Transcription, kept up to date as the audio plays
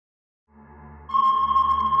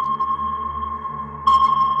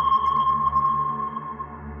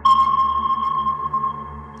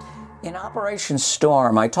In Operation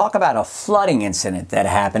Storm, I talk about a flooding incident that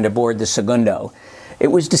happened aboard the Segundo. It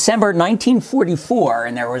was December 1944,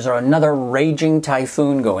 and there was another raging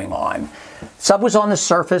typhoon going on. The sub was on the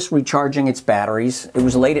surface recharging its batteries. It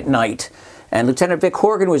was late at night, and Lieutenant Vic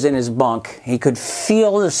Horgan was in his bunk. He could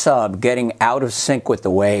feel the sub getting out of sync with the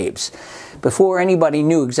waves. Before anybody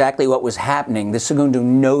knew exactly what was happening, the Segundo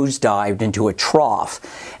nosedived into a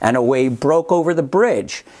trough, and a wave broke over the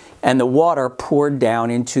bridge, and the water poured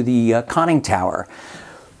down into the conning tower.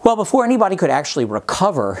 Well, before anybody could actually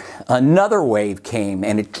recover, another wave came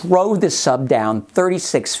and it drove the sub down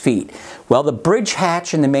 36 feet. Well, the bridge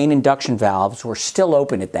hatch and the main induction valves were still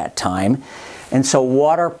open at that time, and so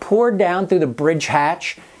water poured down through the bridge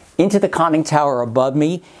hatch into the conning tower above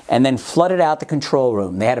me and then flooded out the control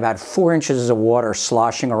room. They had about 4 inches of water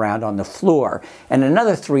sloshing around on the floor and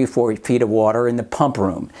another 3-4 feet of water in the pump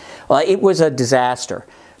room. Well, it was a disaster,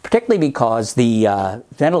 particularly because the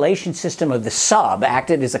ventilation system of the sub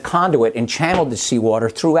acted as a conduit and channeled the seawater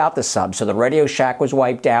throughout the sub. So the radio shack was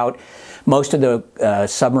wiped out. Most of the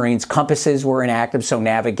submarine's compasses were inactive, so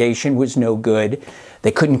navigation was no good.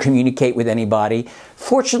 They couldn't communicate with anybody.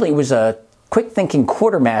 Fortunately, it was a quick-thinking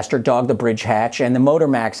quartermaster dogged the bridge hatch, and the motor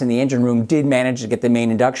max in the engine room did manage to get the main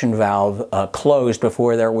induction valve closed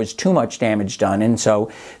before there was too much damage done, and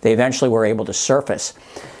so they eventually were able to surface.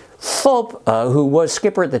 Fulp, who was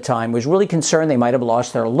skipper at the time, was really concerned they might have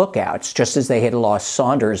lost their lookouts, just as they had lost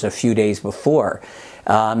Saunders a few days before.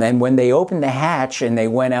 And when they opened the hatch and they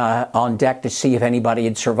went on deck to see if anybody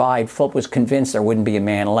had survived, Fulp was convinced there wouldn't be a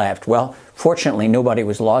man left. Well, fortunately, nobody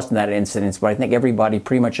was lost in that incident, but I think everybody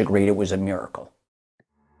pretty much agreed it was a miracle.